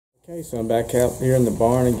Okay, so I'm back out here in the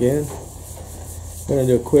barn again. I'm going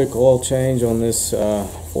to do a quick oil change on this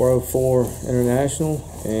 404 International,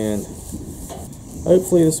 and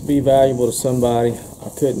hopefully this will be valuable to somebody. I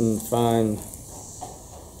couldn't find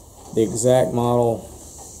the exact model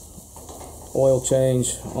oil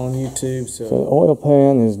change on YouTube. So the oil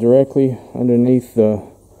pan is directly underneath the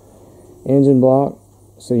engine block,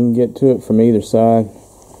 so you can get to it from either side.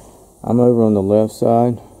 I'm over on the left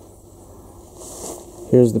side.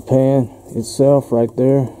 Here's the pan itself right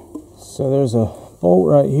there. So there's a bolt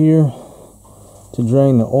right here to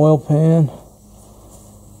drain the oil pan.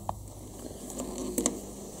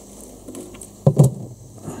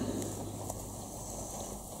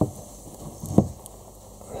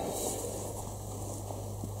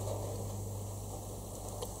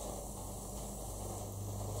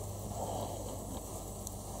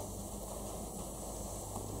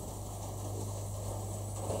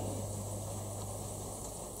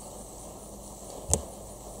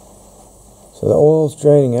 So the oil's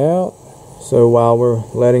draining out. So while we're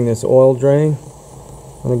letting this oil drain,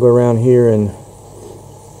 I'm going to go around here and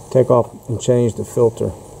take off and change the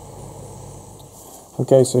filter.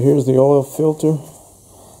 Okay, so here's the oil filter.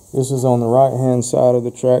 This is on the right hand side of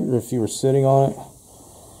the tractor if you were sitting on it.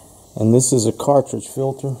 And this is a cartridge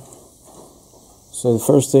filter. So the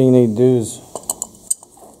first thing you need to do is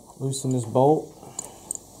loosen this bolt.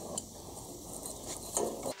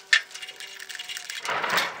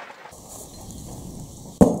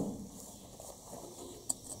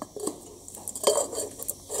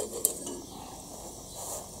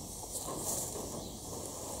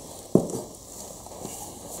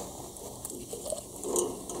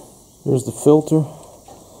 Here's the filter.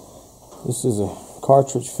 This is a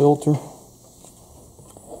cartridge filter.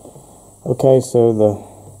 Okay, so the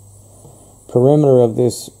perimeter of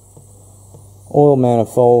this oil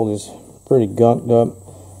manifold is pretty gunked up.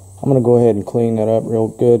 I'm going to go ahead and clean that up real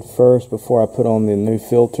good first before I put on the new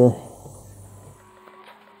filter.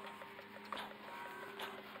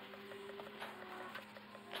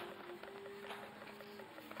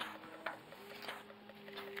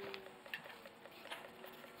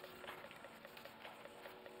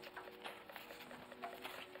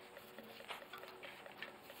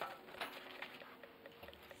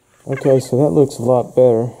 Okay, so that looks a lot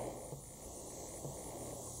better.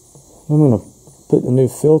 I'm going to put the new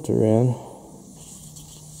filter in.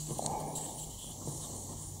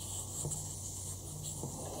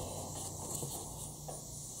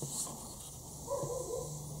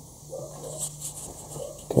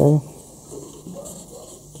 Okay.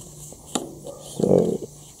 So,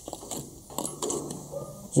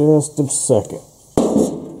 just a second.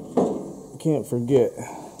 Can't forget,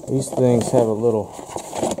 these things have a little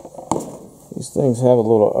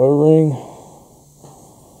O-ring,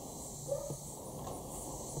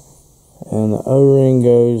 and the O-ring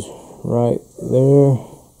goes right there,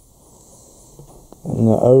 and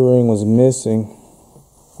the O-ring was missing.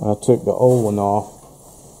 I took the old one off.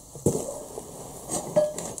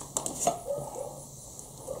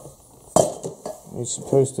 You're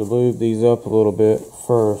supposed to lube these up a little bit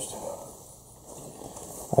first.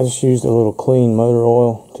 I just used a little clean motor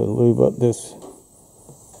oil to lube up this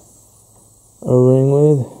O-ring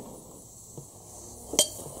with.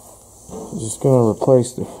 Just going to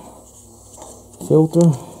replace the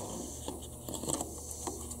filter.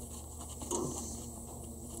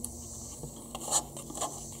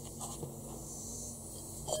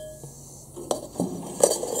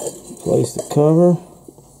 Replace the cover.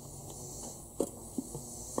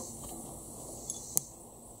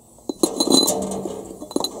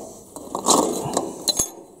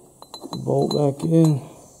 Bolt back in.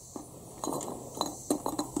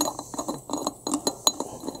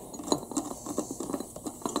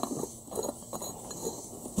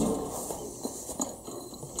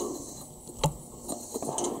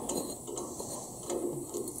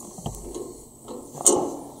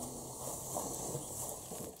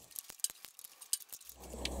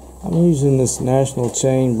 I'm using this National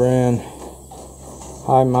Chain brand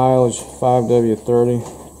high mileage 5W30.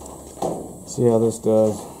 See how this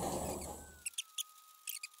does.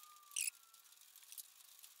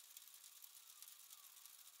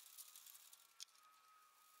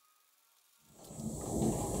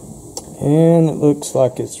 And it looks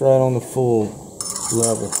like it's right on the full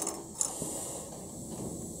level.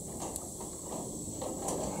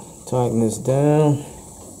 Tighten this down.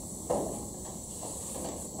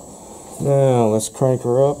 Now let's crank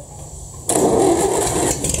her up.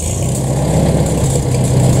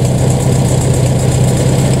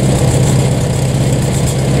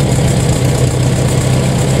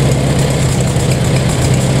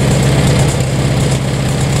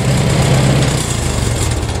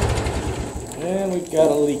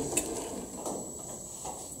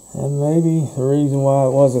 maybe the reason why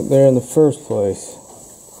it wasn't there in the first place.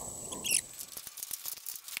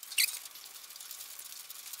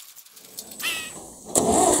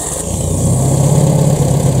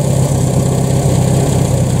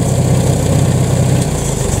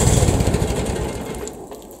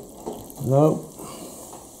 Nope.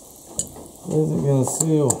 Isn't gonna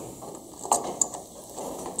seal.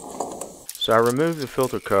 So I removed the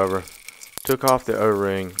filter cover, took off the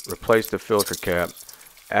O-ring, replaced the filter cap.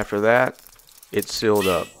 After that, it sealed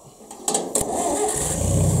up.